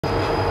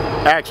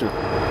Action.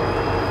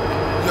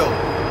 Yo, you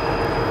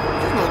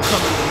gonna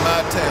come into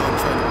my town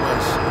trying to run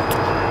shit.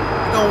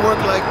 It don't work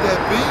like that,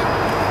 B.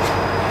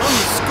 I'm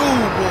the school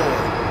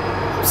board.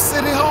 I'm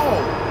City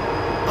Hall.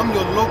 I'm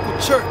your local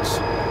church.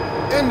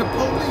 And the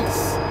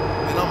police.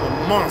 And I'm a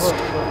monster.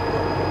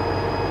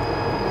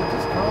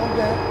 Just calm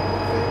down.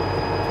 Okay.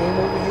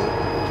 Came over here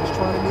just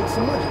trying to make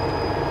some money.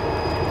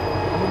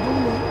 I'm gonna do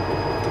me.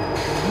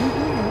 You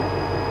do you.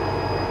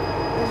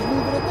 Let's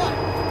leave it at that.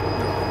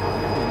 No,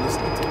 you ain't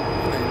listening to me.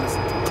 You ain't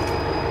listening to me.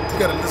 You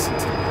gotta listen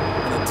to me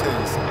when I tell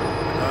you something.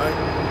 Alright?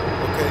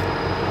 Okay?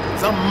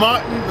 Cause I'm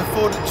Martin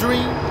before the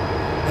dream,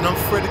 and I'm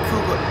Freddy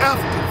Krueger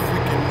after the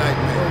freaking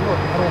nightmare. Hey, look,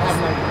 I don't have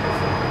nightmares.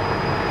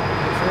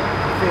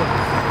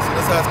 So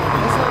that's how it's gonna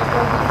be. That's how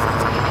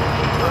it's gonna be.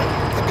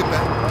 I get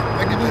back.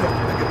 I get back.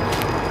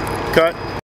 Cut.